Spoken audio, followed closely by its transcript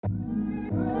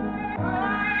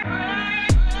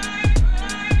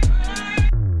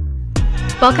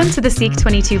Welcome to the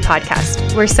SEEK22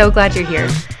 podcast. We're so glad you're here.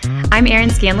 I'm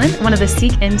Erin Scanlon, one of the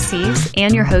SEEK MCs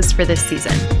and your host for this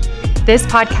season. This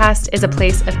podcast is a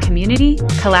place of community,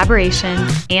 collaboration,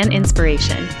 and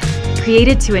inspiration,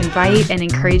 created to invite and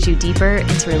encourage you deeper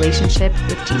into relationship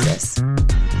with Jesus.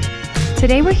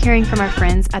 Today we're hearing from our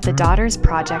friends at the Daughters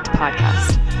Project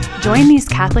podcast. Join these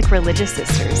Catholic religious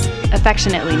sisters,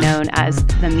 affectionately known as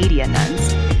the Media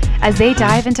Nuns, as they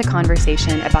dive into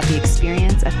conversation about the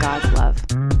experience of God's love.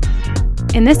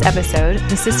 In this episode,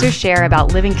 the sisters share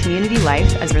about living community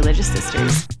life as religious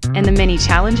sisters and the many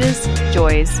challenges,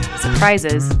 joys,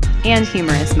 surprises, and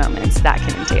humorous moments that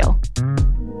can entail.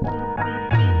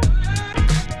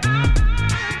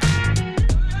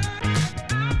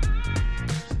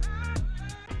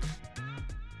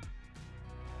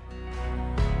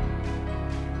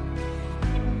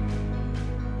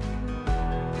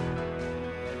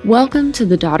 Welcome to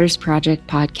the Daughters Project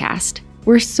podcast.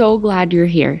 We're so glad you're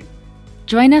here.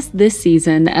 Join us this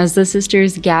season as the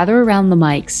sisters gather around the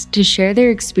mics to share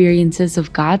their experiences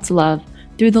of God's love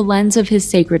through the lens of His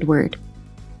sacred word.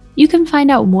 You can find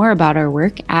out more about our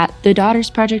work at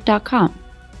thedaughtersproject.com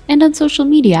and on social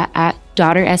media at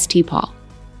DaughterSTPaul.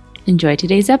 Enjoy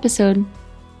today's episode.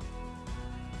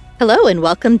 Hello and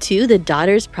welcome to the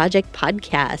Daughters Project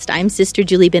podcast. I'm Sister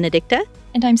Julie Benedicta.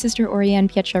 And I'm Sister Oriane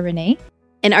Pietra Renee.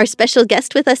 And our special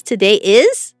guest with us today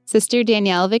is Sister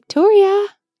Danielle Victoria.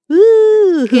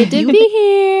 Woo! Good to be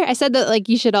here. I said that like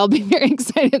you should all be very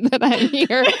excited that I'm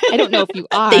here. I don't know if you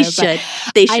are. They should.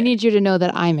 I need you to know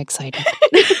that I'm excited.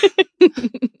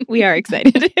 We are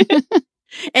excited.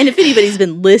 And if anybody's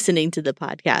been listening to the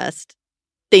podcast,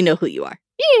 they know who you are.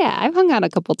 Yeah, I've hung out a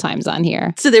couple times on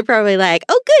here. So they're probably like,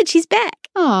 oh, good, she's back.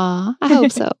 Aw, I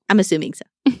hope so. I'm assuming so.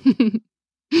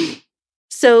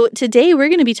 So today we're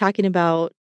going to be talking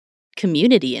about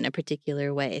community in a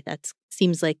particular way. That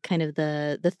seems like kind of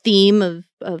the theme of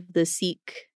the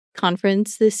SEEK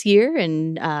conference this year.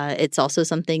 And it's also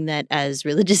something that as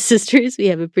religious sisters, we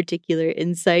have a particular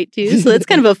insight to. So that's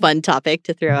kind of a fun topic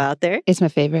to throw out there. It's my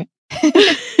favorite.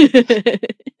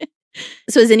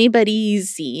 So has anybody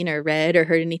seen or read or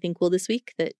heard anything cool this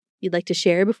week that you'd like to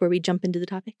share before we jump into the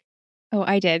topic? Oh,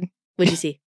 I did. What did you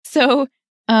see? So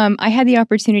I had the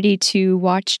opportunity to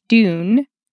watch Dune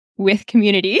with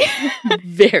community.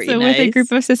 Very so nice. With a group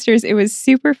of sisters, it was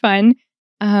super fun.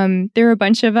 There were a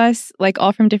bunch of us, like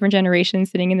all from different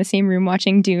generations, sitting in the same room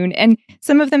watching Dune. And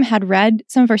some of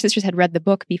our sisters had read the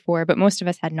book before, but most of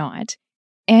us had not.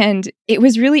 And it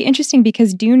was really interesting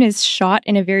because Dune is shot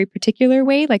in a very particular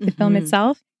way, like the film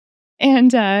itself.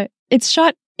 And it's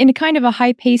shot in a kind of a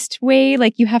high-paced way.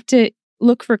 Like you have to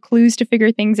look for clues to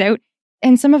figure things out.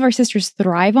 And some of our sisters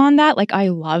thrive on that. Like, I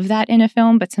love that in a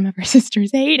film, but some of our sisters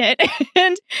hate it.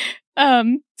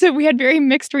 And so we had very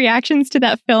mixed reactions to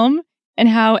that film and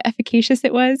how efficacious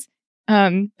it was.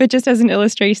 But just as an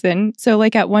illustration, so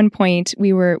like at one point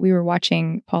we were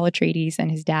watching Paul Atreides and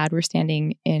his dad were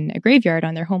standing in a graveyard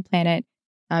on their home planet.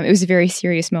 It was a very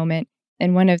serious moment.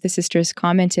 And one of the sisters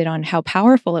commented on how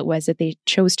powerful it was that they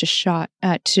chose to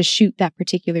shoot that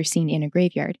particular scene in a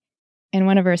graveyard. And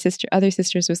one of our other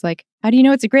sisters was like, how do you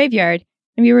know it's a graveyard?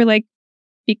 And we were like,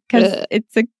 because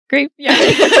it's a graveyard.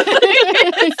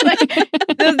 It's like,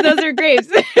 those are graves.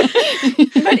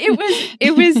 But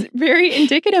it was very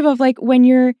indicative of like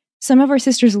when some of our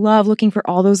sisters love looking for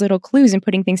all those little clues and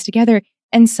putting things together,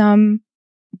 and some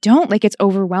don't. Like it's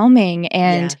overwhelming.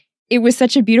 And it was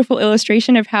such a beautiful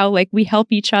illustration of how like we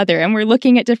help each other and we're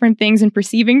looking at different things and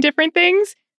perceiving different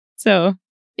things. So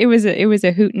it was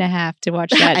a hoot and a half to watch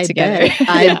that together.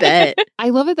 I bet. I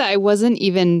love it that I wasn't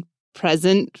even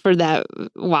present for that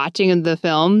watching of the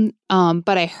film,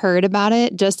 but I heard about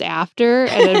it just after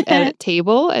at a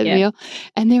table at a meal,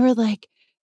 and they were like,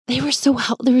 they were so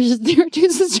helpful. There were two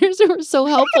sisters who were so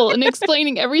helpful in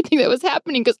explaining everything that was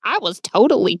happening because I was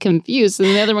totally confused. And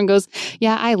the other one goes,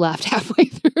 yeah, I left halfway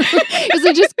through because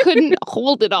I just couldn't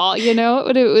hold it all, you know?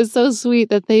 But it was so sweet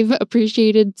that they've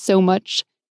appreciated so much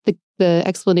the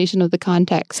explanation of the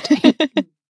context.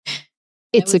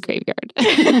 It's a graveyard.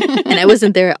 And I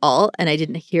wasn't there at all, and I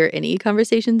didn't hear any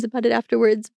conversations about it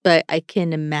afterwards, but I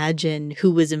can imagine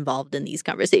who was involved in these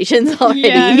conversations already.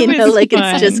 Yeah, like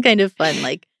fun. It's just kind of fun,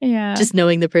 like just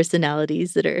knowing the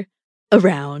personalities that are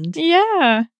around.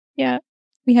 Yeah.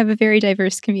 We have a very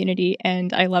diverse community,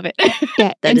 and I love it.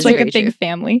 Yeah, it's like a big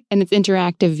family. And it's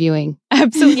interactive viewing.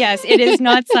 Absolutely, yes. It is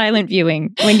not silent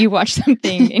viewing when you watch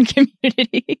something in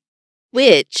community.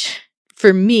 Which,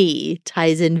 for me,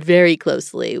 ties in very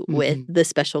closely with the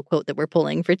special quote that we're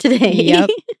pulling for today. Yep.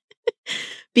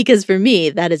 Because for me,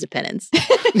 that is a penance.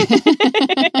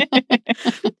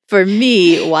 For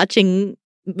me, watching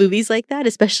movies like that,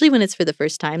 especially when it's for the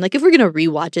first time. Like if we're going to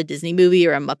rewatch a Disney movie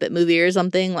or a Muppet movie or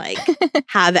something, like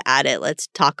have at it. Let's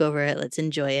talk over it. Let's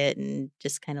enjoy it and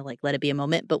just kind of like let it be a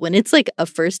moment. But when it's like a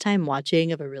first time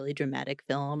watching of a really dramatic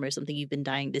film or something you've been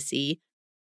dying to see,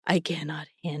 I cannot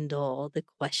handle the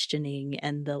questioning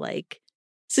and the like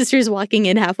sisters walking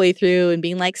in halfway through and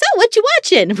being like, so what you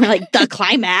watching? And we're like, the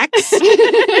climax.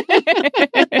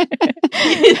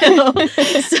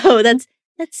 So that's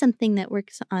something that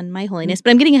works on my holiness,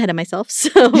 but I'm getting ahead of myself.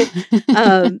 So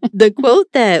the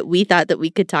quote that we thought that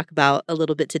we could talk about a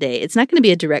little bit today, it's not going to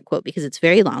be a direct quote because it's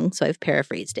very long, so I've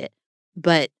paraphrased it.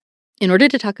 But in order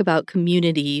to talk about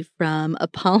community from a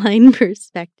Pauline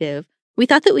perspective, we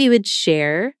thought that we would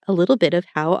share a little bit of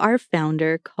how our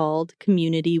founder called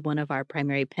community one of our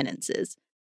primary penances.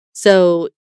 So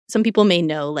some people may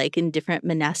know, like in different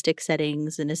monastic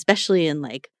settings, and especially in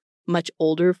like much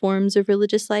older forms of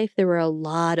religious life, there were a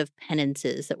lot of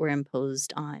penances that were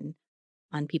imposed on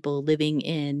people living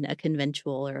in a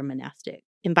conventual or a monastic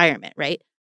environment, right?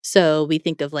 So we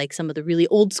think of like some of the really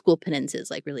old school penances,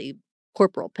 like really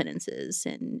corporal penances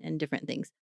and different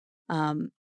things.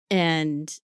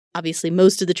 And obviously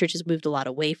most of the churches moved a lot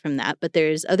away from that, but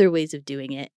there's other ways of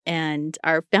doing it. And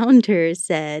our founder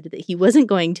said that he wasn't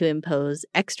going to impose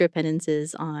extra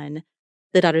penances on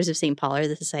the Daughters of St. Paul or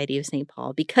the Society of St.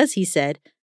 Paul, because he said,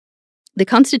 the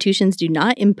constitutions do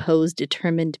not impose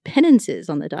determined penances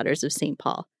on the Daughters of St.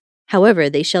 Paul. However,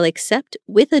 they shall accept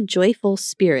with a joyful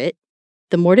spirit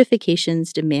the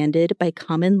mortifications demanded by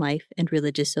common life and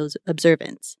religious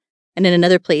observance. And in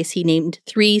another place, he named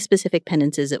 3 specific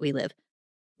penances that we live.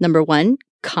 Number 1,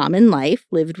 common life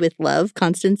lived with love,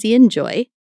 constancy, and joy.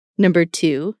 Number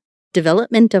 2,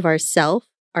 development of ourself,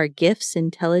 our gifts,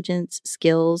 intelligence,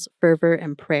 skills, fervor,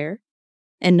 and prayer.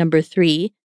 And number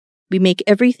 3, we make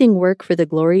everything work for the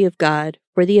glory of God,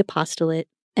 for the apostolate,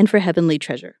 and for heavenly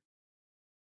treasure.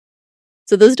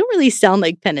 So those don't really sound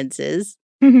like penances.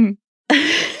 They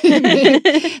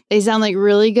sound like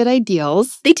really good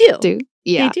ideals. They do.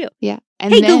 Yeah. They do. Yeah.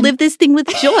 And hey, go live this thing with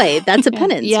joy. That's a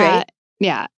penance, right?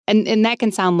 Yeah. And that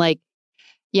can sound like,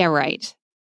 yeah, right.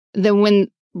 Then when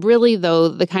really, though,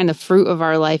 the kind of fruit of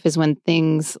our life is when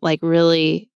things like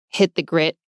really hit the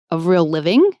grit of real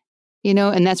living, you know,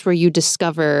 and that's where you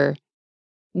discover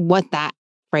what that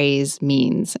phrase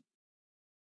means.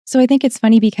 So I think it's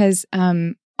funny because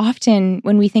often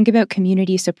when we think about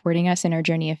community supporting us in our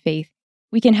journey of faith,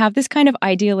 we can have this kind of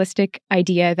idealistic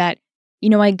idea that, you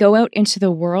know, I go out into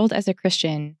the world as a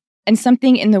Christian and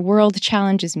something in the world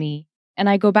challenges me. And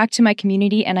I go back to my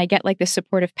community and I get like this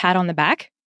supportive pat on the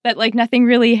back that like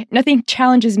nothing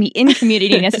challenges me in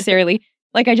community necessarily.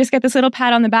 Like I just get this little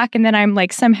pat on the back and then I'm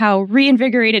like somehow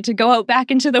reinvigorated to go out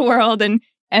back into the world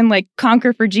and like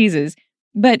conquer for Jesus.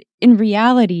 But in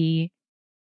reality,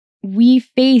 we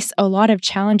face a lot of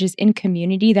challenges in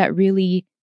community that really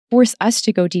force us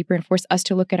to go deeper and force us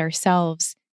to look at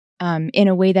ourselves in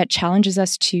a way that challenges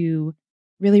us to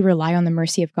really rely on the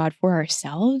mercy of God for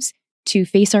ourselves, to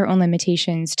face our own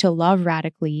limitations, to love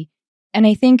radically. And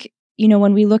I think, you know,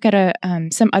 when we look at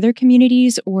some other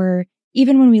communities, or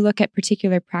even when we look at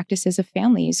particular practices of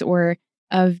families or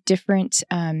of different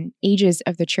ages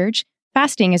of the church,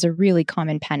 fasting is a really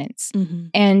common penance. Mm-hmm.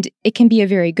 And it can be a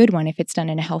very good one if it's done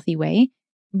in a healthy way.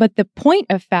 But the point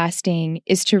of fasting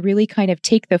is to really kind of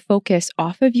take the focus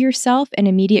off of yourself and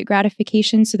immediate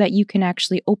gratification so that you can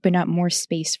actually open up more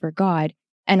space for God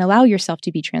and allow yourself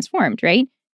to be transformed, right?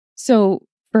 So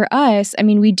for us, I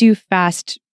mean, we do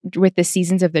fast with the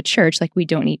seasons of the church, like we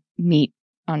don't eat meat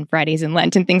on Fridays in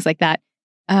Lent and things like that.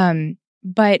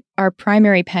 But our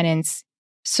primary penance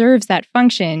serves that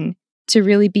function to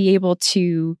really be able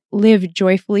to live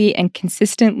joyfully and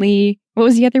consistently. What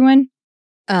was the other one?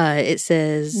 It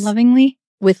says lovingly,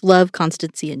 with love,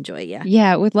 constancy, and joy.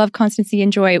 Yeah, with love, constancy,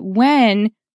 and joy.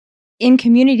 When in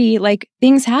community, like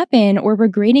things happen, or we're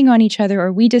grading on each other,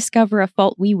 or we discover a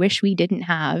fault we wish we didn't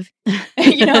have,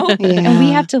 you know, and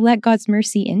we have to let God's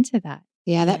mercy into that.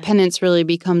 Yeah, that penance really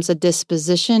becomes a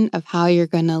disposition of how you're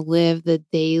going to live the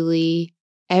daily,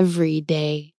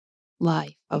 everyday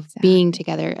life of being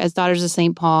together. As Daughters of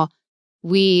St. Paul,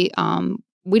 we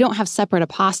don't have separate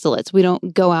apostolates. We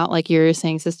don't go out, like you're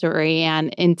saying, Sister Ariane,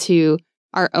 into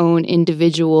our own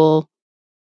individual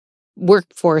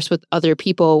workforce with other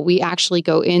people. We actually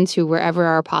go into wherever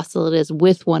our apostolate is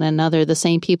with one another, the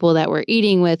same people that we're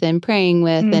eating with and praying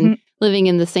with and living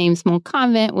in the same small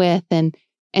convent with. And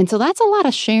so that's a lot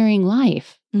of sharing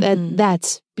life.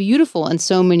 That's beautiful in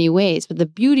so many ways. But the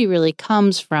beauty really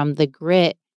comes from the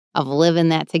grit of living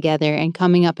that together and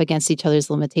coming up against each other's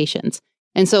limitations.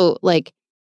 And so, like,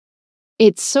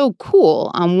 it's so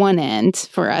cool on one end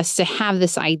for us to have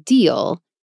this ideal.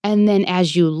 And then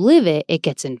as you live it, it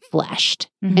gets enfleshed.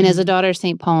 Mm-hmm. And as a daughter of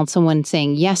St. Paul and someone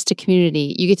saying yes to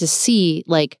community, you get to see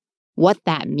like what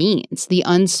that means, the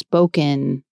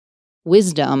unspoken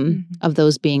wisdom of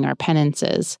those being our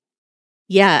penances.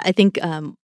 Yeah, I think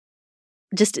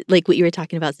just like what you were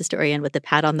talking about, Sister Oriane, with the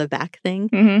pat on the back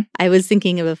thing, I was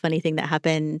thinking of a funny thing that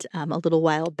happened a little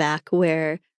while back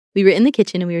where we were in the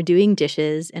kitchen and we were doing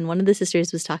dishes, and one of the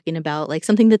sisters was talking about like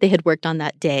something that they had worked on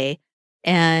that day,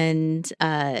 and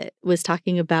was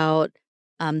talking about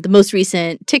the most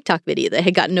recent TikTok video that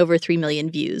had gotten over 3 million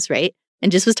views, right?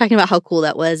 And just was talking about how cool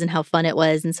that was and how fun it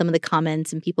was and some of the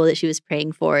comments and people that she was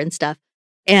praying for and stuff.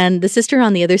 And the sister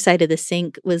on the other side of the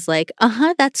sink was like,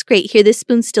 that's great. Here, this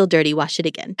spoon's still dirty. Wash it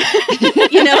again.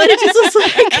 You know, and it just was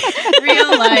like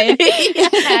real life.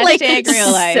 Like,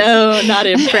 real life. So not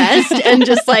impressed and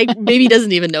just like maybe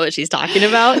doesn't even know what she's talking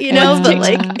about, you know, but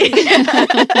like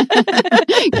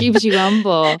keeps you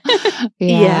humble.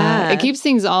 Yeah. It keeps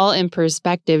things all in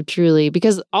perspective, truly,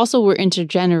 because also we're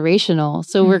intergenerational.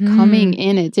 So we're coming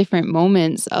in at different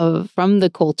moments from the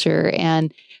culture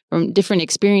and from different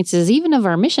experiences, even of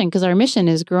our mission, because our mission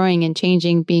is growing and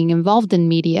changing, being involved in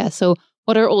media. So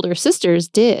what our older sisters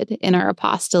did in our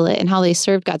apostolate and how they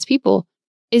served God's people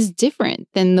is different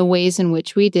than the ways in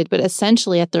which we did. But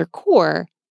essentially at their core,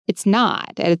 it's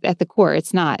not. At the core,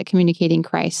 it's not communicating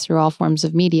Christ through all forms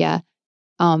of media.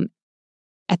 At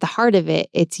the heart of it,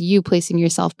 it's you placing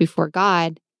yourself before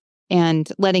God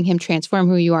and letting him transform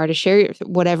who you are to share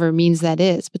whatever means that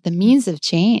is. But the means have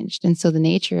changed. And so the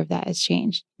nature of that has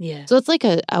changed. Yeah. So it's like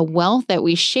a wealth that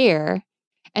we share.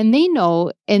 And they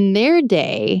know in their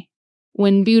day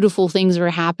when beautiful things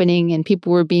were happening and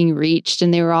people were being reached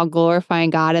and they were all glorifying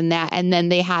God and that. And then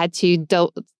they had to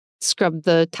scrub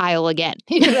the tile again.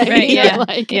 You know what I mean?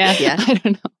 Yeah. I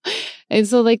don't know. And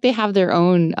so like they have their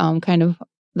own kind of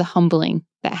the humbling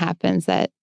that happens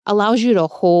that allows you to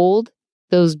hold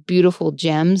those beautiful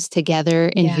gems together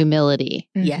in humility.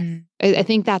 Yes. I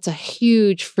think that's a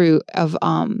huge fruit of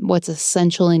what's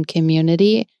essential in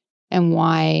community and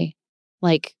why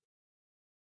like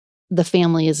the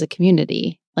family is a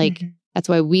community. Like that's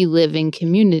why we live in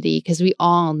community, because we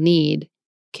all need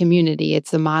community.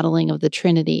 It's the modeling of the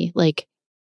Trinity. Like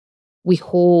we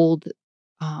hold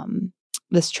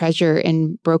this treasure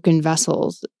in broken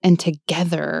vessels, and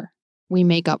together we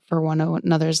make up for one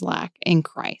another's lack in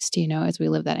Christ, you know, as we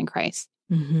live that in Christ.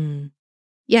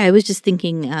 Yeah, I was just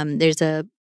thinking there's a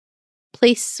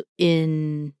place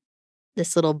in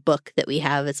this little book that we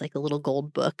have. It's like a little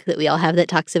gold book that we all have that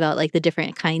talks about like the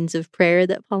different kinds of prayer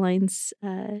that Paulines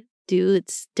do.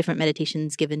 It's different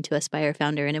meditations given to us by our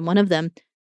founder. And in one of them,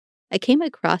 I came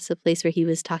across a place where he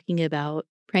was talking about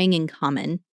praying in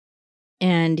common.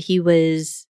 And he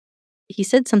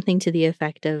said something to the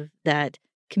effect of that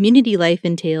community life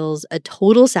entails a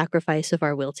total sacrifice of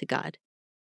our will to God.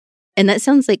 And that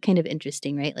sounds like kind of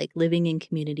interesting, right? Like living in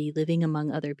community, living among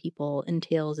other people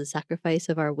entails a sacrifice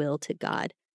of our will to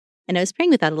God. And I was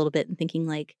praying with that a little bit and thinking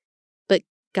like, but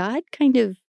God kind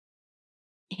of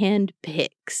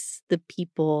handpicks the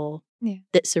people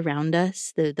that surround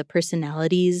us, the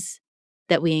personalities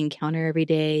that we encounter every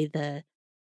day,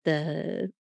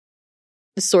 the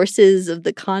sources of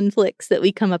the conflicts that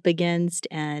we come up against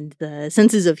and the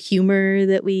senses of humor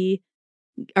that we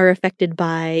are affected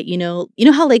by, you know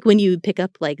how like when you pick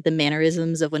up like the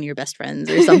mannerisms of one of your best friends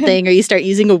or something, or you start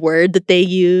using a word that they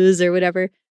use or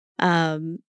whatever,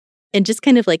 and just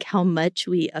kind of like how much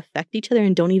we affect each other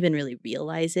and don't even really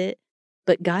realize it.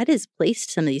 But God has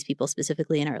placed some of these people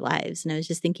specifically in our lives. And I was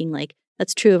just thinking like,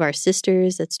 that's true of our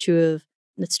sisters. That's true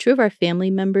of our family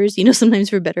members, you know, sometimes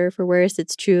for better or for worse.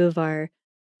 It's true of our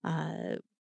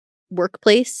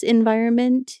workplace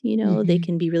environment. You know, they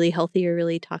can be really healthy or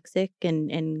really toxic,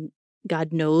 and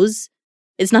God knows.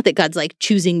 It's not that God's like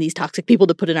choosing these toxic people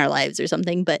to put in our lives or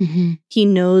something, but he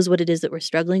knows what it is that we're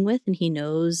struggling with, and he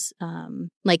knows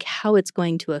like how it's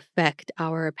going to affect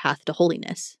our path to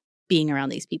holiness being around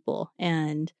these people,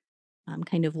 and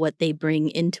kind of what they bring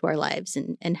into our lives,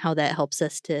 and how that helps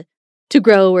us to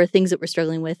grow, or things that we're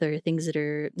struggling with, or things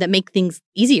that make things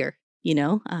easier. You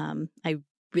know, I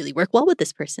really work well with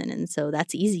this person, and so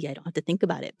that's easy. I don't have to think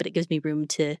about it, but it gives me room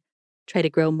to try to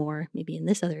grow more maybe in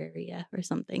this other area or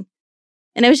something.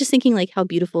 And I was just thinking like how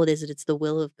beautiful it is that it's the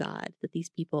will of God that these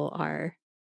people are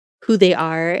who they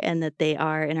are, and that they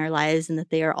are in our lives, and that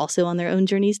they are also on their own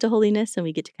journeys to holiness, and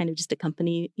we get to kind of just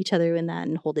accompany each other in that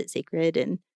and hold it sacred.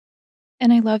 And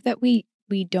I love that we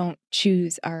don't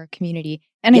choose our community.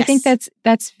 And I think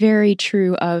that's very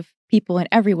true of people in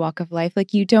every walk of life.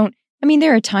 Like you don't, I mean,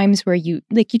 there are times where you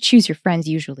choose your friends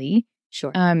usually,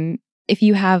 Sure. If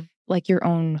you have like your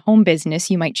own home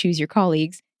business, you might choose your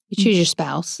colleagues. You choose your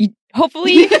spouse.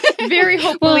 Hopefully, very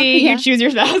hopefully, Well, yeah. you choose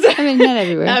your spouse. I mean, not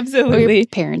everywhere. Absolutely. Or your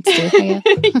parents do. Yeah.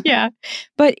 Yeah.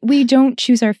 But we don't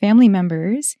choose our family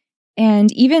members. And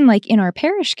even like in our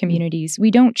parish communities,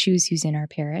 we don't choose who's in our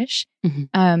parish.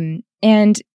 Mm-hmm.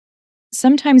 And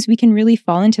sometimes we can really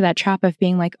fall into that trap of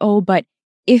being like, oh, but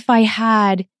if I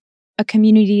had a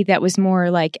community that was more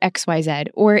like XYZ,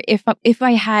 or if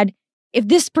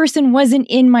this person wasn't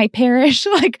in my parish,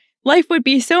 like life would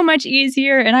be so much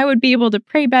easier and I would be able to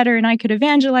pray better and I could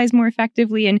evangelize more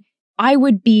effectively and I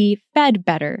would be fed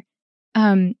better.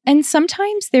 And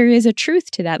sometimes there is a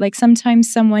truth to that. Like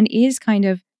sometimes someone is kind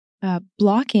of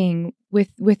blocking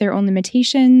with their own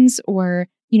limitations or,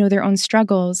 their own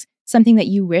struggles, something that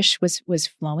you wish was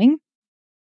flowing.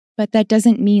 But that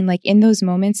doesn't mean like in those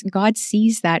moments, God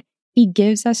sees that. He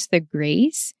gives us the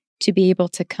grace to be able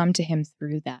to come to him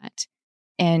through that.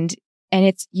 And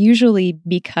it's usually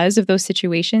because of those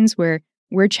situations where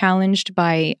we're challenged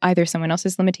by either someone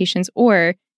else's limitations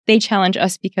or they challenge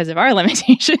us because of our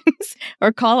limitations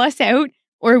or call us out,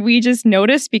 or we just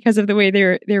notice because of the way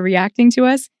they're reacting to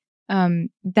us,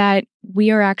 that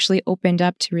we are actually opened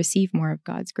up to receive more of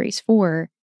God's grace for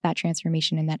that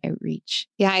transformation and that outreach.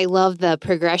 Yeah, I love the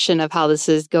progression of how this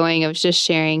is going. I was just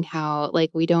sharing how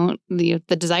like the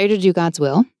desire to do God's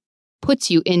will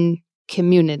puts you in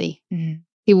community.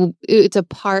 Mm-hmm. It's a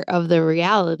part of the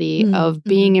reality of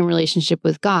being in relationship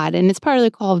with God. And it's part of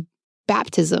the call of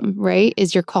baptism, right?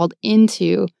 Is you're called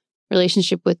into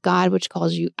relationship with God, which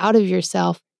calls you out of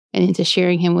yourself and into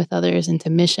sharing him with others, into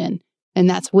mission. And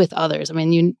that's with others. I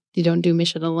mean, you don't do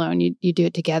mission alone. You do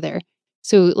it together.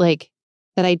 So like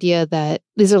that idea that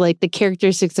these are like the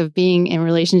characteristics of being in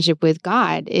relationship with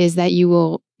God is that you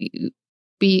will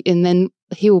be, and then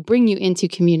he will bring you into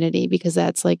community because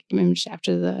that's like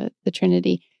after the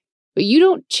Trinity. But you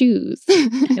don't choose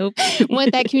Nope.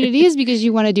 what that community is because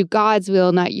you want to do God's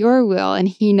will, not your will. And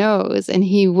he knows, and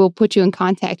he will put you in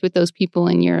contact with those people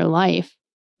in your life.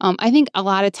 I think a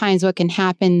lot of times what can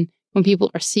happen when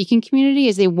people are seeking community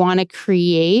is they want to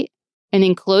create an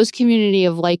enclosed community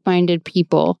of like-minded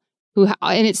people who,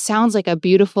 and it sounds like a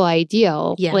beautiful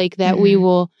ideal, like that we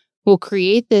will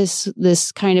create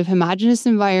this kind of homogenous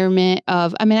environment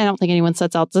of, I mean, I don't think anyone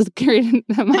sets out to create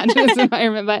a homogenous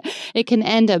environment, but it can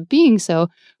end up being so.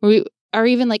 Or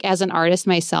even like as an artist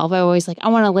myself, I always I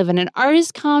want to live in an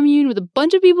artist commune with a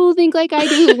bunch of people who think like I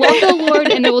do, who love the Lord,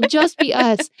 and it will just be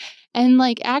us. And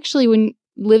like actually when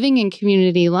living in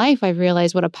community life, I've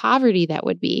realized what a poverty that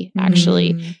would be,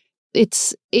 actually.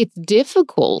 It's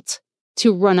difficult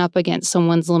to run up against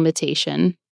someone's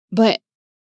limitation, but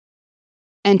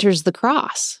enters the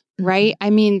cross, right? I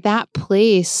mean, that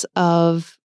place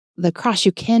of the cross,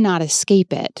 you cannot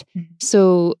escape it.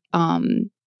 So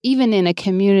even in a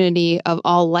community of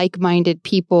all like-minded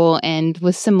people and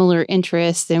with similar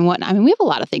interests and whatnot, I mean, we have a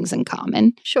lot of things in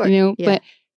common. Sure. But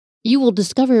you will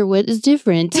discover what is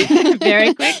different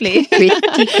very quickly. Pretty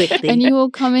quickly. And you will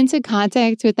come into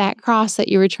contact with that cross that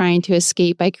you were trying to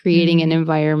escape by creating an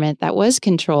environment that was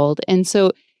controlled. And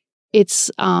so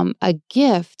it's a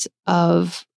gift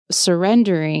of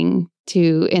surrendering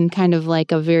to, in kind of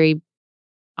like a very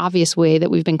obvious way that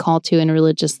we've been called to in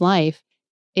religious life,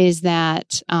 is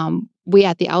that we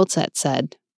at the outset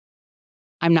said,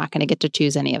 I'm not going to get to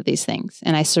choose any of these things.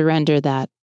 And I surrender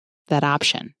that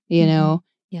option,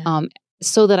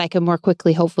 so that I can more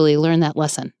quickly, hopefully, learn that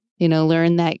lesson,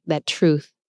 learn that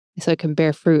truth so it can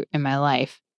bear fruit in my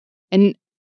life. And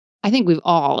I think we've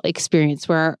all experienced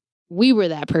where we were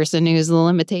that person who's the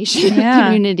limitation of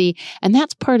community. And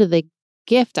that's part of the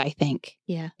gift, I think,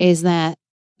 is that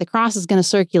the cross is going to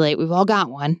circulate. We've all got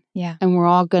one. Yeah. And we're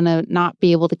all going to not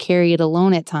be able to carry it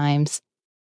alone at times,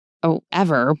 or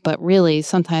ever. But really,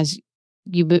 sometimes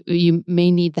you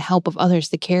may need the help of others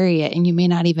to carry it, and you may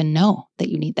not even know that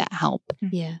you need that help.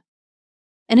 Yeah.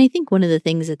 And I think one of the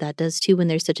things that does too, when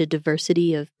there's such a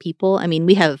diversity of people, I mean,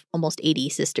 we have almost 80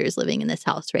 sisters living in this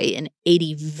house, right? And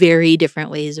 80 very different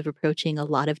ways of approaching a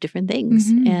lot of different things.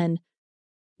 And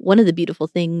one of the beautiful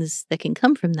things that can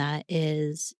come from that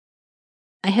is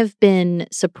I have been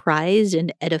surprised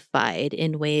and edified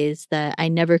in ways that I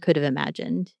never could have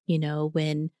imagined,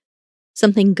 when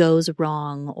something goes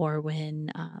wrong, or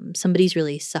when somebody's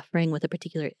really suffering with a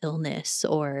particular illness,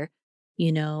 or,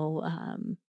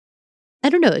 I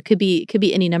don't know, it could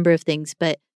be any number of things,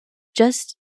 but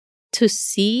just to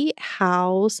see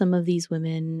how some of these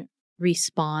women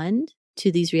respond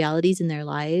to these realities in their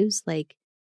lives, like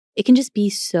it can just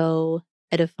be so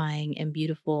edifying and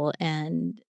beautiful,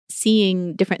 and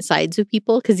seeing different sides of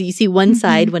people, because you see one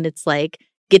side when it's like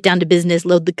get down to business,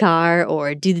 load the car,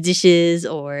 or do the dishes,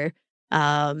 or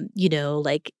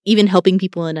like even helping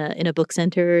people in a book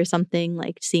center or something,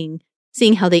 like seeing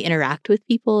how they interact with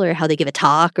people or how they give a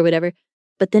talk or whatever.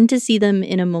 But then to see them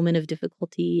in a moment of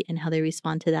difficulty and how they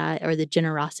respond to that, or the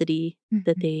generosity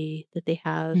that they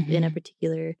have in a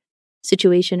particular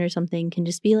situation or something, can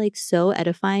just be like so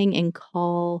edifying and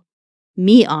call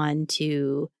me on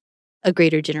to a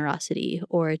greater generosity,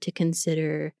 or to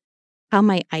consider how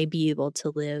might I be able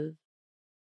to live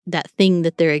that thing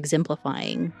that they're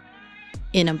exemplifying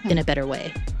in a better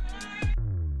way.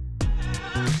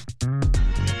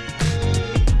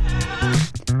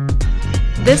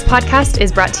 This podcast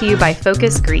is brought to you by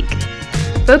Focus Greek.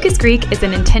 Focus Greek is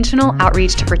an intentional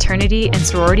outreach to fraternity and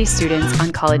sorority students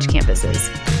on college campuses.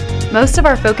 Most of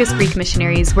our Focus Greek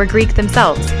missionaries were Greek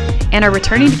themselves and are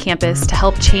returning to campus to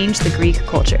help change the Greek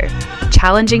culture,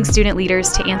 challenging student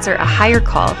leaders to answer a higher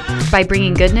call by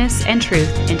bringing goodness and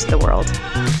truth into the world.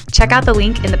 Check out the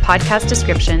link in the podcast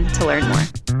description to learn more.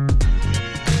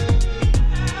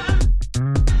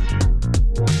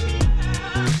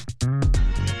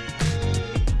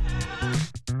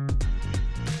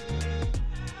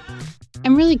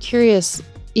 I'm really curious,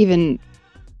 even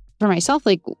for myself,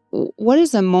 like, what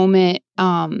is a moment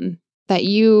that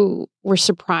you were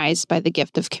surprised by the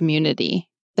gift of community,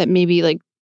 that maybe like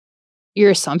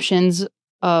your assumptions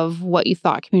of what you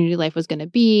thought community life was going to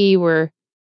be were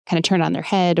kind of turned on their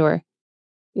head, or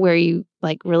where you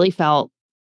like really felt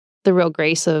the real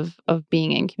grace of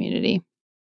being in community?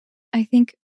 I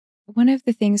think one of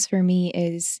the things for me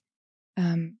is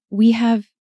we have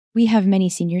many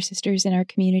senior sisters in our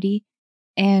community.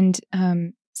 And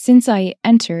since I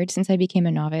became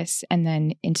a novice and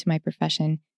then into my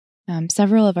profession,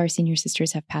 several of our senior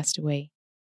sisters have passed away.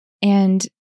 And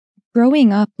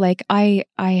growing up, like I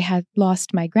had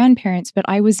lost my grandparents, but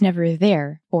I was never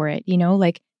there for it.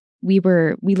 Like we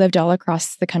lived all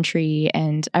across the country,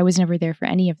 and I was never there for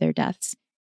any of their deaths.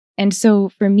 And so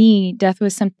for me, death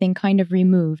was something kind of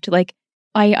removed. Like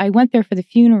I went there for the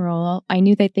funeral. I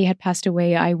knew that they had passed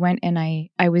away. I went and I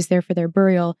was there for their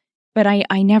burial. But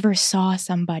I never saw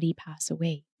somebody pass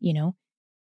away,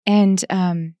 and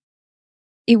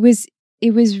it was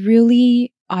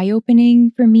really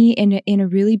eye-opening for me in a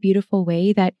really beautiful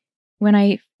way, that when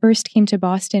I first came to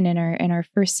Boston and our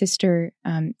first sister,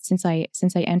 since I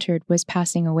entered, was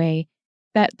passing away,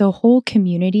 that the whole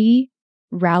community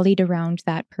rallied around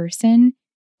that person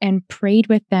and prayed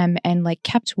with them and like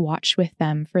kept watch with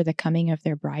them for the coming of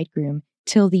their bridegroom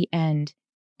till the end.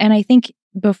 And I think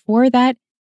before that,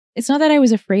 it's not that I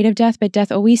was afraid of death, but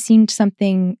death always seemed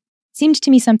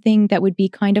to me something that would be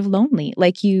kind of lonely.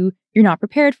 Like you're not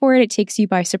prepared for it. It takes you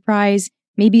by surprise.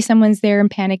 Maybe someone's there and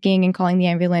panicking and calling the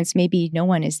ambulance. Maybe no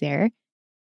one is there,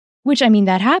 which, I mean,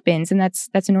 that happens, and that's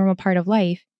a normal part of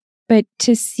life. But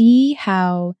to see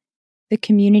how the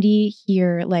community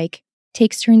here, like,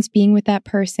 takes turns being with that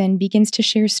person, begins to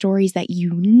share stories that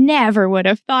you never would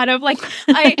have thought of. Like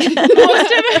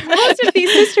most of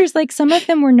these sisters, like some of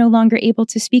them were no longer able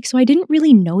to speak, so I didn't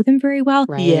really know them very well.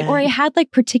 Right. Yeah. Or I had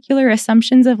like particular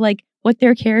assumptions of like what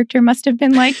their character must have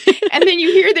been like. And then you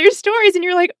hear their stories and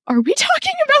you're like, are we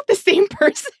talking about the same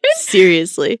person?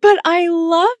 Seriously. But I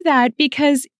love that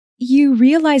because you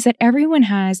realize that everyone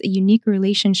has a unique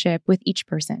relationship with each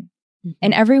person.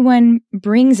 And everyone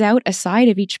brings out a side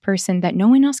of each person that no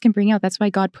one else can bring out. That's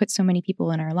why God put so many people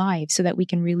in our lives, so that we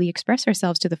can really express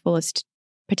ourselves to the fullest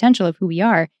potential of who we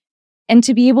are. And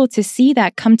to be able to see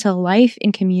that come to life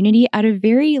in community at a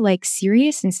very like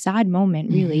serious and sad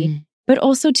moment, really, but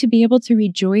also to be able to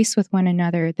rejoice with one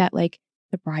another that like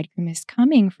the bridegroom is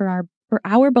coming for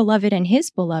our beloved and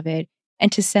his beloved,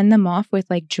 and to send them off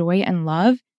with like joy and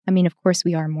love. I mean, of course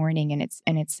we are mourning and it's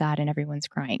sad and everyone's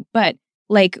crying, but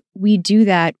like we do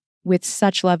that with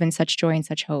such love and such joy and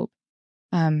such hope.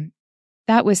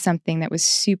 That was something that was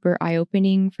super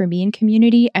eye-opening for me in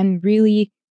community, and really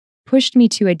pushed me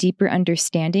to a deeper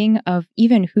understanding of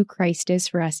even who Christ is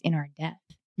for us in our death.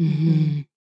 Mm-hmm.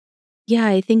 Yeah,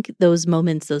 I think those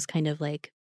moments, those kind of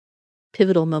like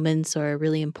pivotal moments or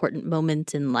really important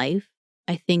moments in life,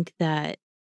 I think that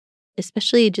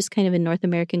especially just kind of in North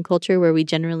American culture, where we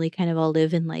generally kind of all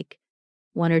live in like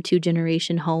 1 or 2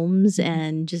 generation homes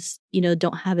and just,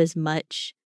 don't have as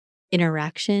much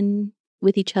interaction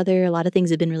with each other. A lot of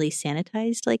things have been really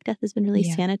sanitized, like death has been really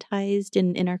sanitized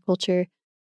in our culture.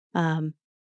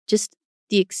 Just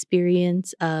the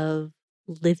experience of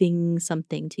living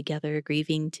something together,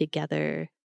 grieving together,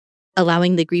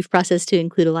 allowing the grief process to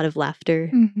include a lot of laughter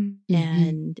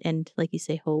and like you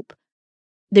say, hope.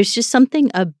 There's just something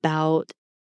about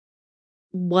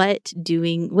what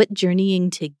journeying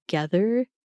together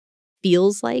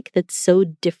feels like that's so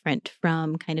different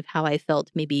from kind of how I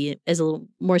felt maybe as a little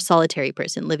more solitary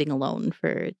person living alone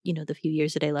for, the few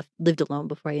years that I lived alone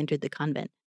before I entered the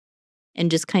convent. And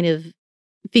just kind of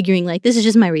figuring like, this is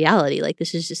just my reality. Like,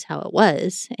 this is just how it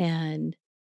was. And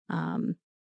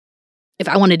if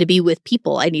I wanted to be with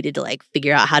people, I needed to like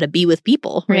figure out how to be with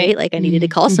people, right? Like I needed to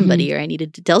call somebody or I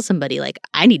needed to tell somebody like,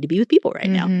 I need to be with people right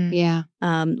now. Yeah.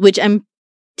 Which I'm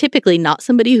typically not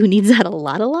somebody who needs that a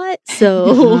lot.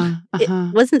 So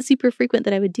it wasn't super frequent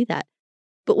that I would do that.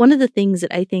 But one of the things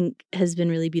that I think has been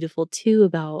really beautiful too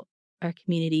about our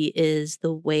community is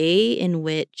the way in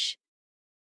which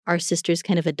our sisters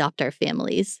kind of adopt our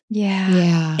families.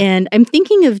 Yeah. And I'm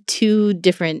thinking of two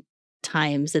different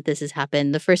times that this has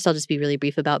happened. The first I'll just be really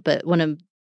brief about, but when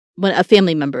a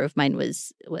family member of mine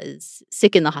was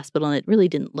sick in the hospital and it really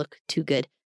didn't look too good.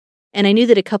 And I knew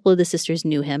that a couple of the sisters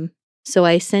knew him. So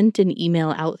I sent an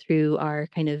email out through our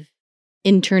kind of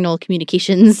internal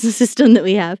communications system that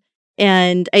we have.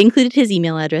 And I included his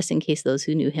email address in case those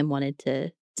who knew him wanted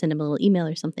to send him a little email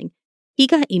or something. He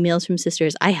got emails from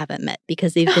sisters I haven't met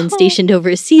because they've been stationed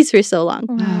overseas for so long.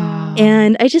 Wow.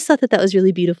 And I just thought that was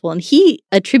really beautiful. And he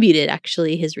attributed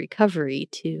actually his recovery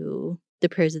to the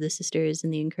prayers of the sisters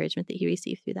and the encouragement that he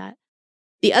received through that.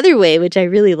 The other way, which I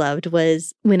really loved,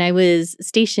 was when I was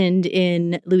stationed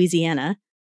in Louisiana.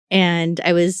 And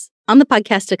I was on the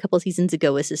podcast a couple seasons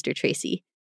ago with Sister Tracy.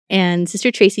 And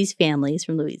Sister Tracy's family is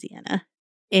from Louisiana.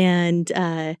 And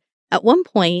at one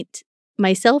point,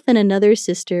 myself and another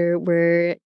sister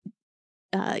were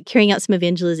carrying out some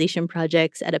evangelization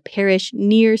projects at a parish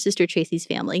near Sister Tracy's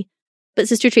family. But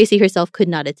Sister Tracy herself could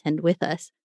not attend with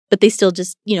us. But they still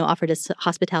just, offered us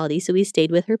hospitality. So we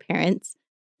stayed with her parents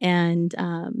and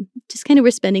just kind of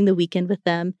were spending the weekend with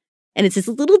them. And it's this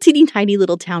little teeny tiny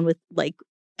little town with like,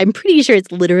 I'm pretty sure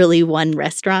it's literally one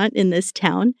restaurant in this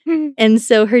town. And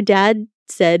so her dad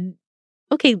said,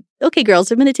 okay,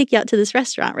 girls, I'm going to take you out to this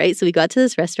restaurant, right? So we got to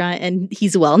this restaurant and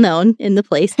he's well known in the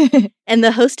place. And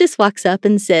the hostess walks up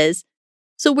and says,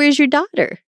 so where's your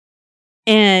daughter?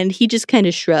 And he just kind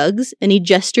of shrugs and he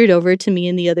gestured over to me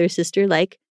and the other sister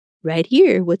like, right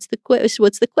here. What's the question? I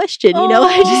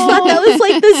just thought that was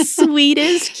like the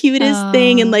sweetest, cutest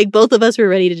thing. And like both of us were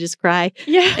ready to just cry.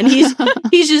 Yeah. And he's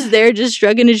just there, just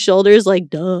shrugging his shoulders like,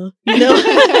 duh, And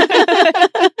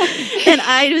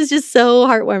I was just so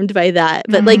heartwarmed by that.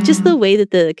 But like just the way that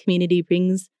the community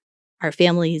brings our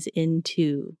families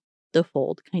into the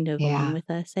fold kind of along with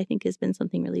us, I think has been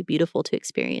something really beautiful to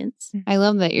experience. I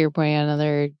love that you're pointing out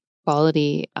another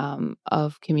quality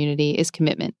of community is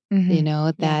commitment.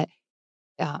 That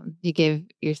you give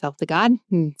yourself to God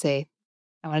and say,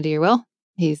 I want to do your will.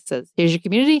 He says, here's your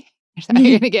community. Here's how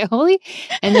you're going to get holy.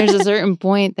 And there's a certain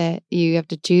point that you have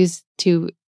to choose to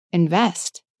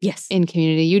invest in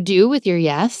community. You do with your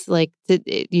yes, like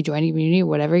you join a community or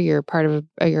whatever, you're part of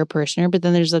you're a parishioner, but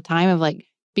then there's a time of like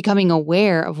becoming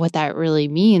aware of what that really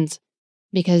means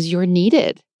because you're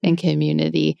needed in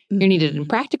community. You're needed in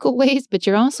practical ways, but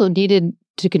you're also needed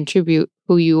to contribute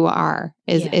who you are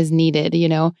is needed,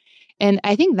 And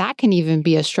I think that can even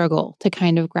be a struggle to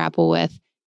kind of grapple with.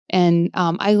 And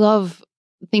I love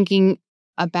thinking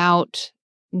about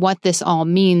what this all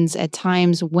means at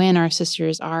times when our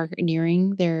sisters are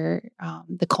nearing their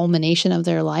the culmination of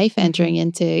their life, entering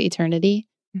into eternity,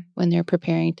 when they're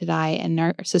preparing to die, and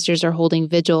our sisters are holding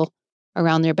vigil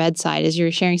around their bedside, as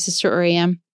you're sharing, Sister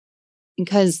Oriam,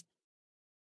 because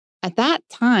at that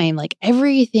time, like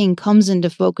everything comes into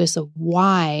focus of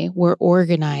why we're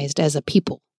organized as a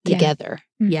people together.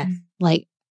 Yes. Like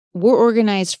we're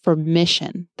organized for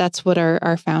mission. That's what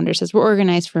our founder says. We're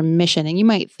organized for mission. And you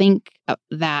might think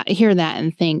hear that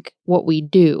and think what we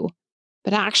do.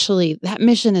 But actually, that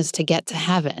mission is to get to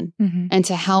heaven and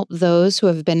to help those who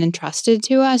have been entrusted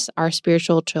to us, our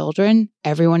spiritual children,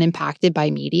 everyone impacted by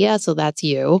media. So that's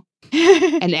you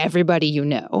and everybody you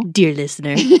know. Dear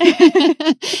listener.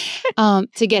 To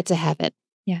get to heaven.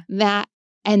 Yeah.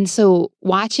 And so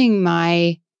watching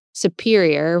my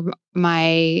superior,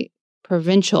 my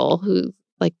provincial, who's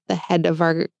like the head of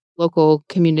our local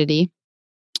community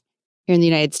here in the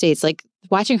United States, like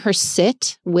watching her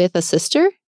sit with a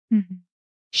sister,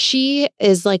 she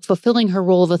is like fulfilling her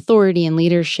role of authority and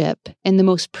leadership in the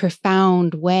most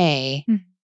profound way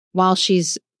while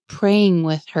she's praying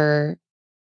with her,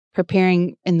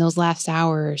 preparing in those last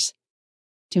hours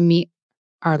to meet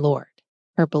our Lord,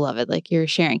 her beloved, like you're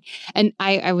sharing. And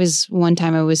I was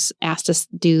asked to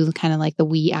do kind of like the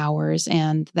wee hours,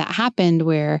 and that happened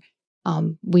where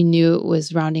we knew it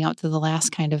was rounding out to the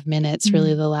last kind of minutes,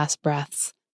 really the last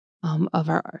breaths of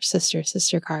our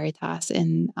Sister Caritas.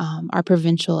 And our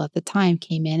provincial at the time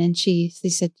came in and she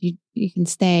said, you can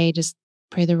stay, just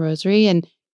pray the rosary and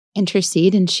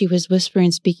intercede. And she was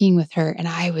whispering, speaking with her. And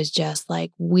I was just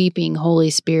like weeping Holy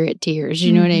Spirit tears.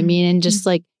 You know what I mean? And just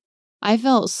like, I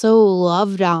felt so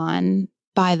loved on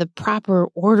by the proper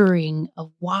ordering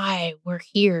of why we're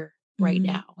here right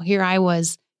now. Here I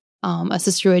was, a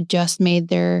sister who had just made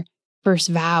their first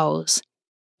vows.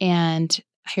 And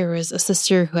here was a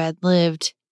sister who had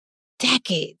lived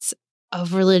decades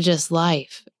of religious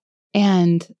life.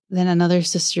 And then another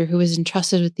sister who was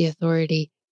entrusted with the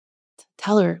authority to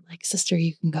tell her, like, sister,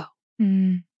 you can go.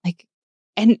 Like,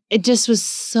 and it just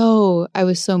was I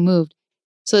was so moved.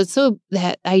 So it's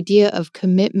that idea of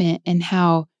commitment, and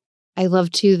how I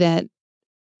love too that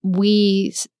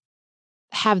we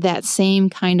have that same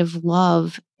kind of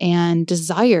love and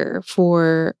desire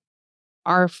for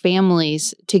our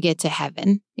families to get to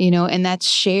heaven, and that's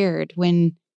shared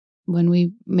when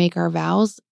we make our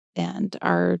vows and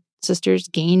our sisters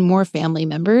gain more family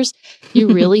members.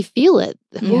 You really feel it.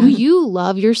 Who you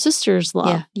love, your sisters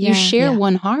love. You share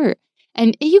one heart.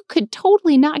 And you could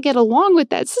totally not get along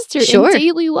with that sister in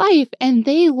daily life. And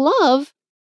they love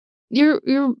your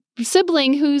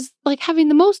sibling who's like having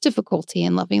the most difficulty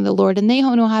in loving the Lord. And they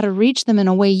don't know how to reach them in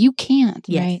a way you can't.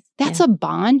 Yes. Right? That's a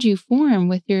bond you form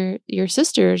with your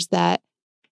sisters that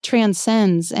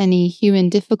transcends any human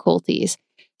difficulties.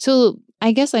 So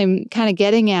I guess I'm kind of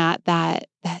getting at that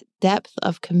depth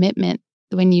of commitment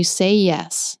when you say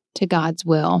yes to God's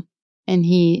will. And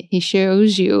he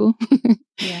shows you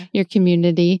your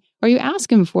community, or you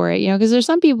ask him for it, because there's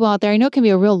some people out there, I know it can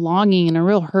be a real longing and a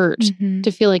real hurt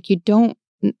to feel like you don't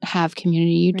have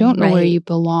community. You don't know where you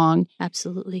belong.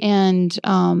 Absolutely. And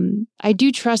I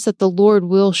do trust that the Lord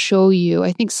will show you.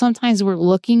 I think sometimes we're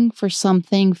looking for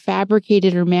something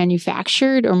fabricated or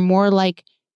manufactured, or more like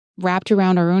wrapped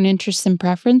around our own interests and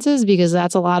preferences, because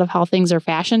that's a lot of how things are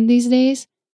fashioned these days.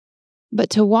 But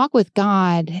to walk with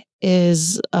God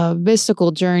is a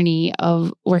mystical journey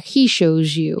of where he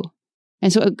shows you.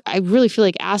 And so I really feel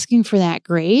like asking for that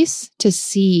grace to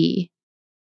see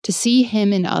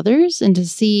him in others, and to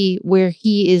see where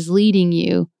he is leading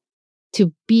you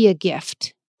to be a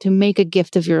gift, to make a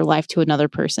gift of your life to another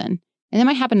person. And that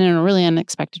might happen in a really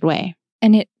unexpected way.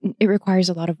 And it requires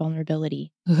a lot of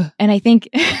vulnerability. And I think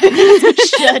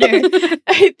I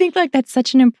think like that's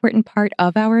such an important part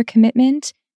of our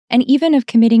commitment. And even of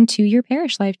committing to your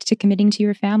parish life, to committing to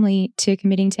your family, to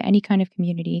committing to any kind of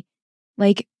community.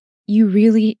 Like, you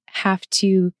really have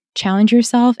to challenge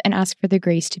yourself and ask for the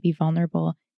grace to be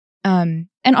vulnerable. And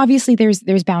obviously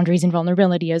there's boundaries in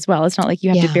vulnerability as well. It's not like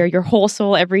you have to bare your whole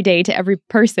soul every day to every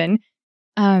person.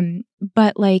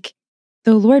 But like,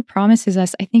 the Lord promises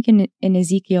us, I think in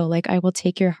Ezekiel, like, I will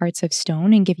take your hearts of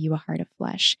stone and give you a heart of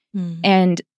flesh.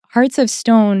 And hearts of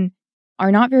stone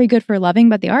are not very good for loving,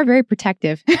 but they are very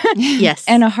protective. Yes.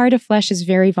 And a heart of flesh is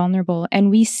very vulnerable.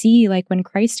 And we see, like, when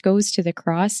Christ goes to the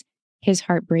cross, his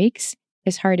heart breaks,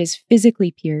 his heart is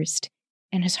physically pierced,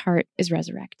 and his heart is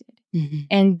resurrected.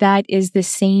 And that is the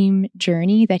same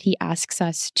journey that he asks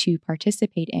us to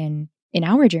participate in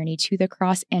our journey to the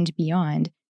cross and beyond,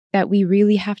 that we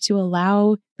really have to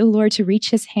allow the Lord to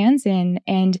reach his hands in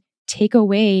and take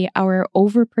away our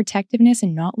overprotectiveness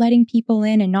and not letting people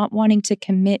in and not wanting to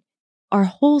commit our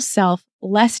whole self,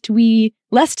 lest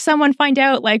someone find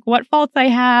out like what faults I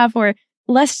have, or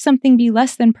lest something be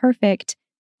less than perfect,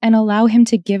 and allow him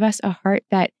to give us a heart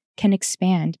that can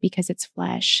expand because it's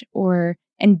flesh,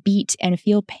 and beat and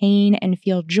feel pain and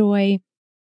feel joy,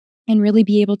 and really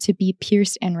be able to be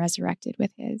pierced and resurrected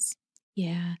with his.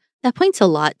 Yeah. That points a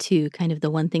lot to kind of the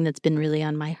one thing that's been really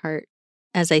on my heart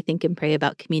as I think and pray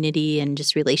about community and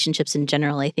just relationships in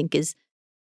general, I think, is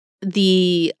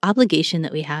the obligation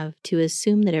that we have to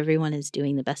assume that everyone is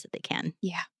doing the best that they can.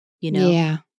 Yeah.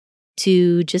 Yeah.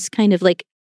 To just kind of like,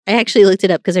 I actually looked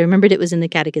it up because I remembered it was in the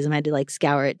catechism. I had to like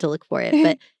scour it to look for it.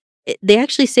 But they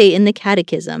actually say in the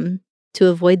catechism, to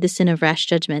avoid the sin of rash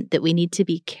judgment, that we need to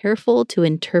be careful to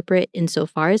interpret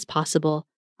insofar as possible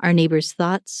our neighbor's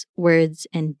thoughts, words,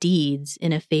 and deeds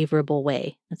in a favorable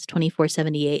way. That's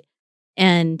 2478.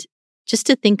 And just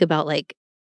to think about like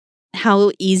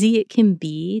how easy it can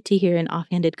be to hear an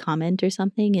offhanded comment or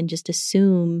something and just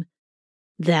assume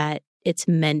that it's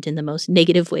meant in the most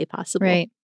negative way possible. Right.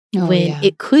 When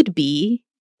it could be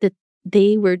that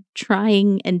they were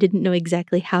trying and didn't know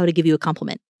exactly how to give you a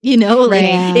compliment.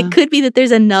 It could be that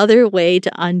there's another way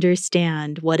to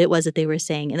understand what it was that they were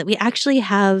saying, and that we actually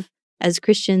have, as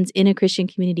Christians in a Christian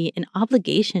community, an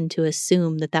obligation to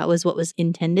assume that that was what was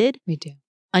intended. We do.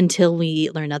 Until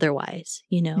we learn otherwise,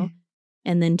 and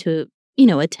then to,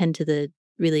 attend to the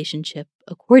relationship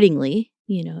accordingly,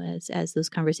 as those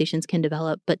conversations can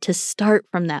develop, but to start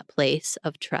from that place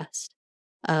of trust,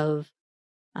 of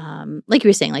like you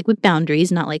were saying, like with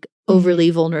boundaries, not like overly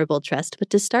vulnerable trust, but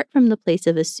to start from the place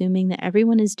of assuming that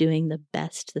everyone is doing the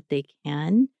best that they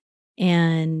can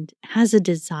and has a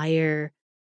desire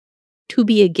to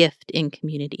be a gift in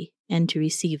community and to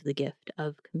receive the gift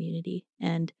of community,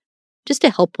 and just to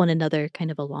help one another kind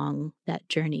of along that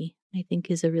journey, I think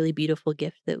is a really beautiful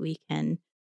gift that we can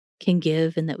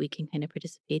give and that we can kind of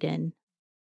participate in.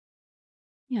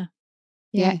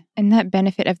 Yeah. And that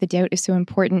benefit of the doubt is so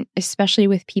important, especially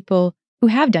with people who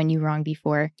have done you wrong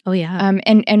before. Oh, yeah.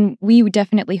 And we would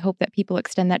definitely hope that people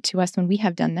extend that to us when we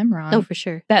have done them wrong. Oh, for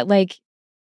sure. That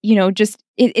just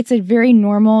it's a very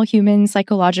normal human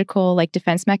psychological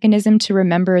defense mechanism to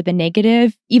remember the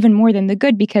negative even more than the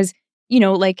good, because,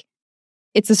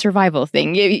 it's a survival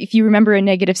thing. If you remember a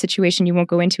negative situation, you won't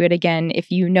go into it again.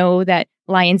 If you know that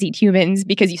lions eat humans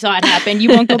because you saw it happen, you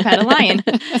won't go pet a lion.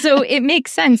 So it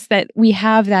makes sense that we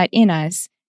have that in us.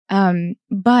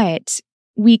 But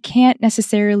we can't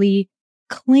necessarily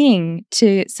cling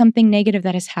to something negative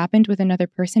that has happened with another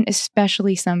person,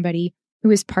 especially somebody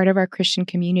who is part of our Christian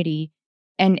community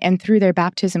and through their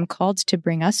baptism called to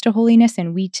bring us to holiness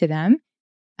and we to them.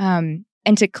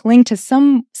 And to cling to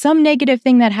some negative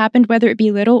thing that happened, whether it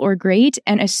be little or great,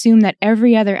 and assume that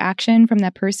every other action from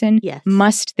that person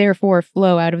must therefore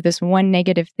flow out of this one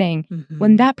negative thing. Mm-hmm.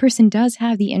 When that person does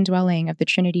have the indwelling of the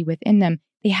Trinity within them,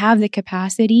 they have the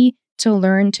capacity to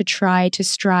learn, to try, to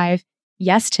strive,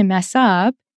 yes, to mess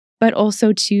up, but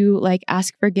also to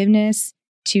ask forgiveness,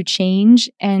 to change,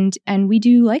 and we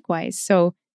do likewise.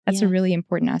 So that's a really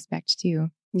important aspect too.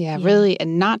 Yeah, really,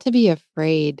 and not to be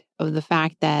afraid of the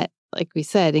fact that, like we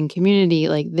said, in community,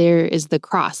 there is the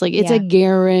cross. It's a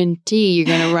guarantee you're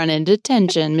going to run into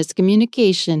tension,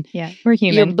 miscommunication. Yeah, we're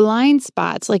human. Your blind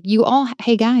spots.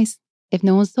 Hey guys, if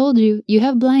no one's told you, you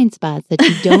have blind spots that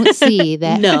you don't see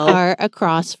that are a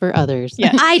cross for others.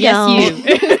 Yeah. I don't.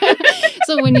 Yes, you.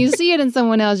 So when you see it in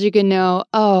someone else, you can know,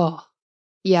 oh,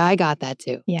 yeah, I got that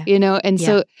too. Yeah. And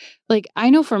so I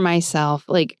know for myself,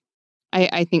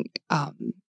 I think,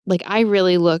 I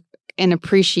really look and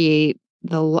appreciate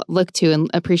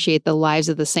the lives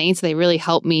of the saints. They really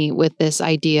help me with this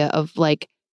idea of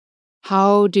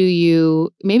how do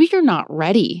you, maybe you're not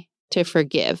ready to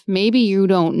forgive. Maybe you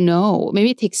don't know.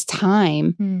 Maybe it takes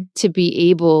time to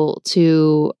be able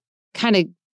to kind of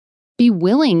be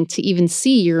willing to even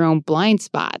see your own blind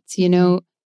spots,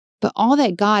 but all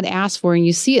that God asks for, and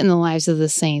you see it in the lives of the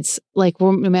saints,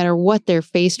 no matter what they're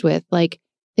faced with,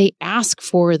 they ask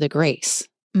for the grace,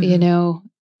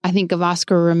 I think of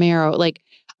Oscar Romero,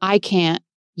 I can't,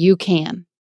 you can,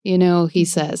 he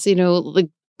says,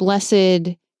 blessed,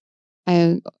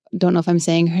 I don't know if I'm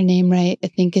saying her name right. I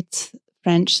think it's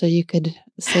French, so you could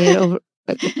say it over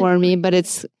for me, but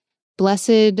it's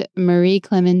Blessed Marie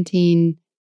Clementine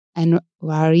and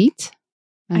Warit.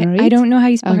 I don't know how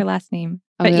you spell her last name,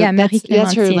 but Marie Clementine.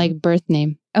 That's her birth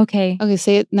name. Okay. Okay,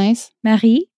 say it nice.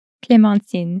 Marie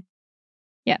Clementine.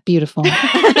 Yeah. Beautiful.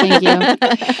 Thank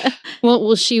you.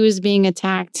 Well, she was being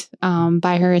attacked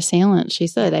by her assailant. She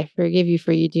said, I forgive you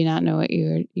for you do not know what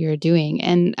you're doing.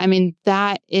 And I mean,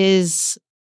 that is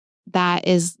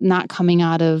not coming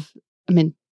out of,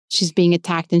 she's being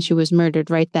attacked and she was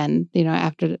murdered right then,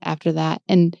 after that.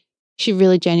 And she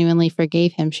really genuinely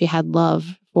forgave him. She had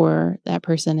love for that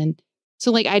person. And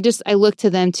so I look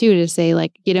to them too, to say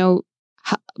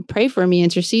pray for me,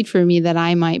 intercede for me, that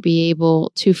I might be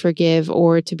able to forgive,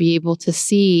 or to be able to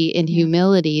see in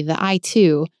humility that I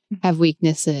too have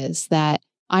weaknesses, that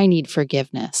I need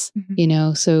forgiveness,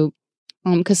 so,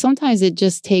 because sometimes it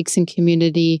just takes in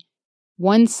community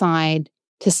one side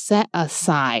to set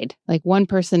aside, one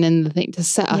person in the thing, to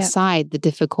set aside the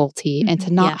difficulty and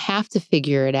to not have to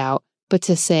figure it out, but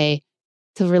to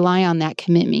rely on that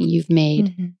commitment you've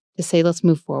made to say, let's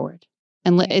move forward.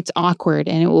 And it's awkward,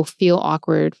 and it will feel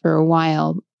awkward for a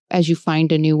while as you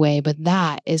find a new way. But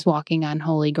that is walking on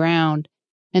holy ground,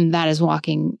 and that is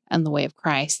walking on the way of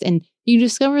Christ. And you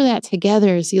discover that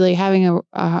together. See, having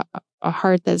a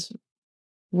heart that's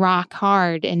rock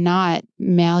hard and not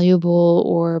malleable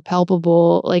or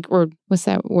palpable, or what's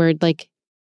that word?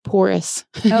 Porous.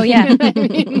 Oh yeah.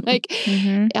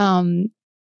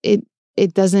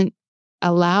 It doesn't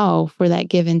allow for that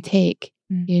give and take.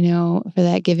 For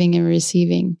that giving and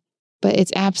receiving. But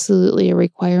it's absolutely a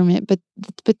requirement.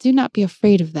 But do not be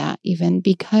afraid of that, even,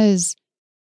 because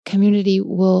community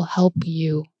will help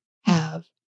you have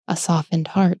a softened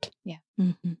heart. Yeah.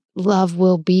 Mm-hmm. Love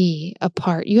will be a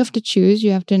part. You have to choose,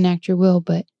 you have to enact your will,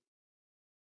 but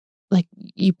like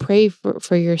you pray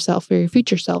for yourself, for your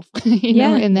future self, you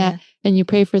know, in that, and you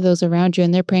pray for those around you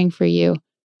and they're praying for you.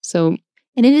 So,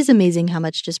 and it is amazing how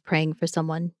much just praying for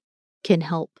someone can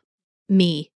help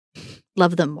me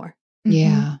love them more.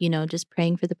 Yeah. You know, just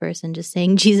praying for the person, just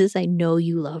saying, Jesus, I know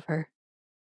you love her.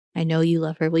 I know you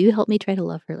love her. Will you help me try to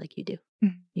love her like you do?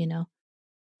 You know,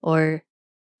 or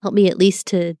help me at least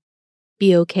to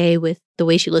be okay with the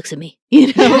way she looks at me.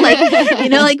 You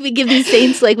know, like we give these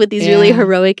saints like with these really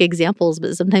heroic examples,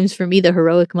 but sometimes for me, the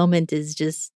heroic moment is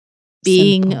just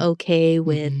being okay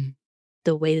with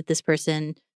the way that this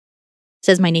person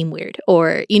says my name weird,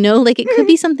 or, you know, like it could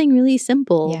be something really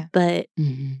simple, but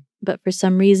for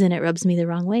some reason it rubs me the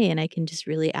wrong way. And I can just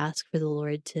really ask for the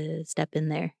Lord to step in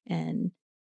there and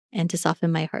to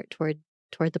soften my heart toward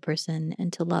the person,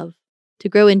 and to love, to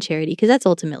grow in charity. Because that's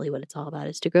ultimately what it's all about,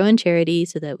 is to grow in charity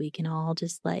so that we can all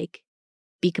just like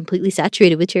be completely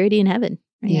saturated with charity in heaven.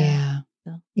 Right? Yeah.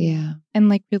 So. Yeah. And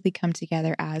like really come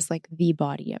together as like the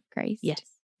body of Christ. Yes.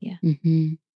 Yeah.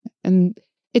 And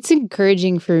it's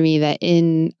encouraging for me that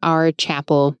in our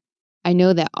chapel, I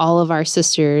know that all of our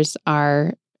sisters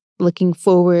are looking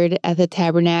forward at the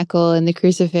tabernacle and the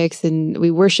crucifix, and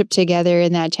we worship together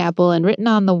in that chapel. And written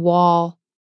on the wall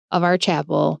of our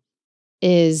chapel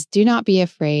is, "Do not be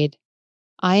afraid.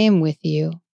 I am with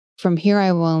you. From here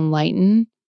I will enlighten.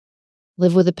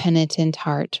 Live with a penitent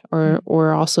heart,"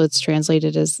 or also it's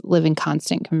translated as live in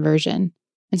constant conversion.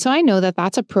 And so I know that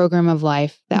that's a program of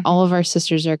life that all of our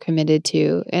sisters are committed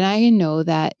to. And I know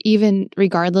that even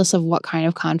regardless of what kind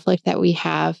of conflict that we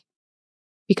have,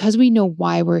 because we know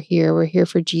why we're here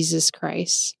for Jesus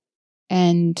Christ.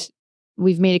 And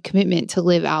we've made a commitment to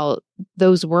live out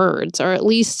those words, or at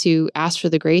least to ask for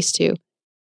the grace to,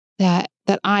 that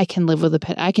I can live with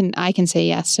I can say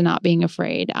yes to not being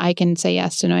afraid. I can say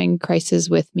yes to knowing Christ is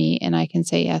with me, and I can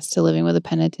say yes to living with a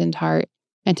penitent heart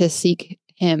and to seek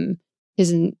him,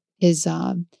 his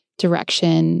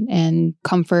direction and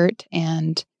comfort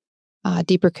and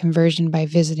deeper conversion by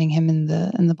visiting him in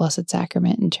the Blessed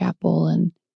Sacrament and chapel,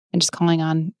 and just calling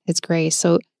on his grace.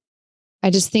 So I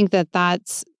just think that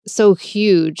that's so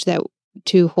huge, that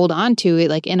to hold on to it,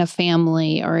 like in a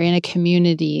family or in a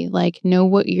community, like know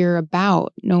what you're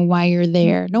about, know why you're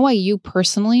there, know why you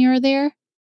personally are there,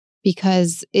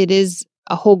 because it is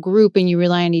a whole group and you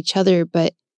rely on each other,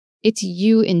 but it's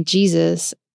you and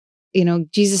Jesus. You know,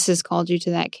 Jesus has called you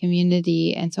to that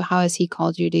community. And so how has he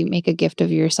called you to make a gift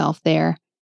of yourself there?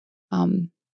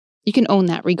 You can own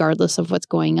that regardless of what's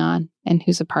going on and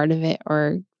who's a part of it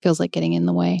or feels like getting in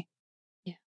the way.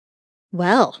 Yeah.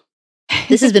 Well,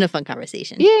 this has been a fun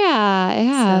conversation. Yeah.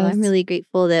 So I'm really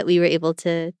grateful that we were able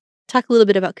to talk a little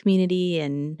bit about community.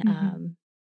 And,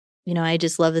 you know, I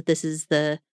just love that this is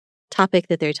the topic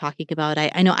that they're talking about.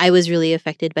 I know I was really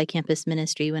affected by campus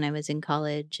ministry when I was in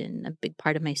college, and a big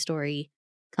part of my story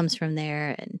comes from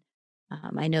there. And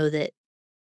I know that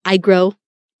I grow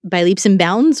by leaps and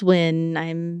bounds when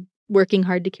I'm working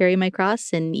hard to carry my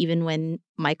cross, and even when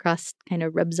my cross kind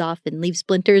of rubs off and leaves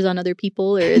splinters on other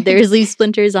people, or there's leaves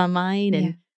splinters on mine.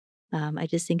 And I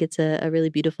just think it's a really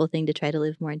beautiful thing to try to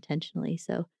live more intentionally.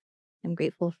 So I'm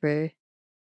grateful for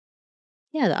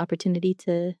the opportunity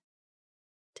to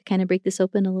kind of break this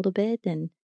open a little bit. And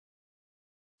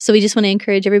so we just want to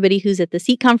encourage everybody who's at the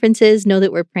SEEK conferences, know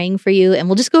that we're praying for you. And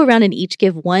we'll just go around and each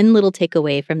give one little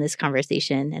takeaway from this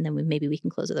conversation, and then maybe we can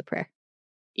close with a prayer.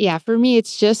 Yeah, for me,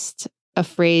 it's just a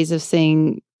phrase of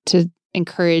saying, to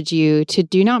encourage you to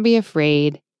do not be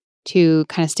afraid, to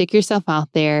kind of stick yourself out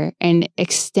there and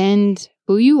extend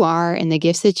who you are and the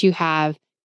gifts that you have,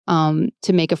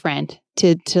 to make a friend,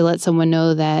 to let someone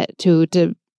know that,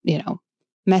 to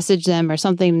message them or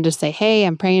something, to say, hey,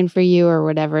 I'm praying for you or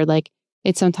whatever. Like,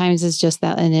 it sometimes is just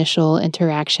that initial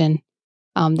interaction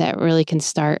that really can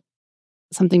start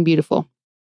something beautiful.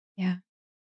 Yeah.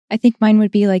 I think mine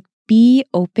would be like, be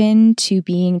open to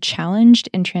being challenged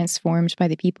and transformed by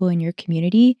the people in your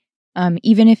community.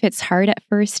 Even if it's hard at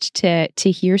first to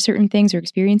hear certain things or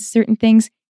experience certain things,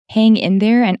 hang in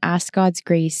there and ask God's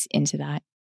grace into that.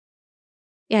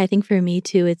 Yeah, I think for me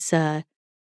too, it's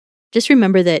just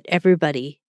remember that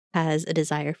everybody has a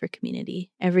desire for community.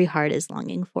 Every heart is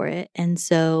longing for it. And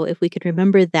so if we could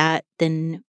remember that,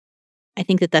 then I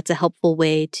think that that's a helpful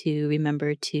way to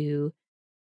remember to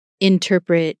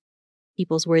interpret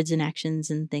people's words and actions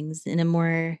and things in a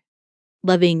more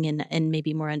loving and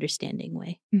maybe more understanding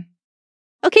way.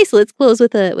 Okay, so let's close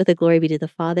with a glory be to the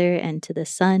Father, and to the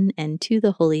Son, and to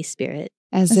the Holy Spirit.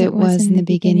 As it was in the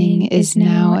beginning, is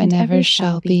now, and ever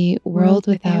shall be, world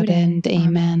without end.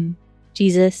 Amen.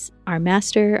 Jesus, our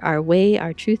Master, our way,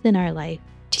 our truth, and our life,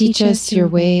 Teach us your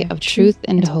way of truth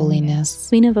and holiness.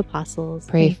 Queen of Apostles,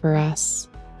 Pray for us.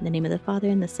 In the name of the Father,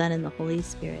 and the Son, and the Holy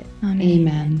Spirit.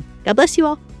 Amen. God bless you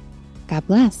all. God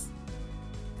bless.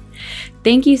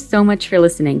 Thank you so much for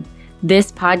listening.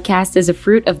 This podcast is a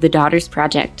fruit of the Daughters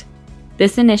Project.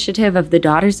 This initiative of the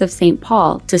Daughters of St.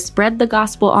 Paul to spread the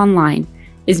gospel online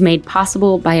is made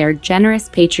possible by our generous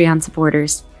Patreon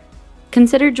supporters.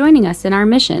 Consider joining us in our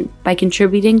mission by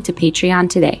contributing to Patreon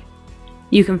today.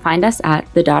 You can find us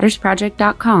at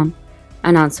thedaughtersproject.com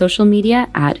and on social media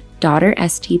at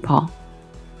DaughterSTPaul.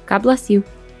 God bless you.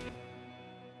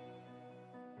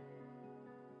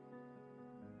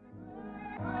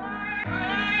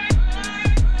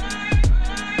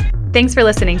 Thanks for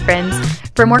listening, friends.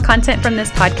 For more content from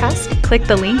this podcast, click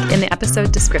the link in the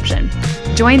episode description.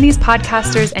 Join these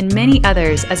podcasters and many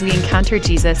others as we encounter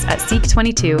Jesus at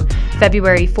SEEK22,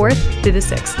 February 4th through the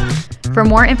 6th. For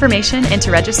more information and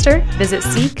to register, visit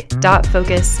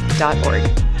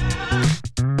seek.focus.org.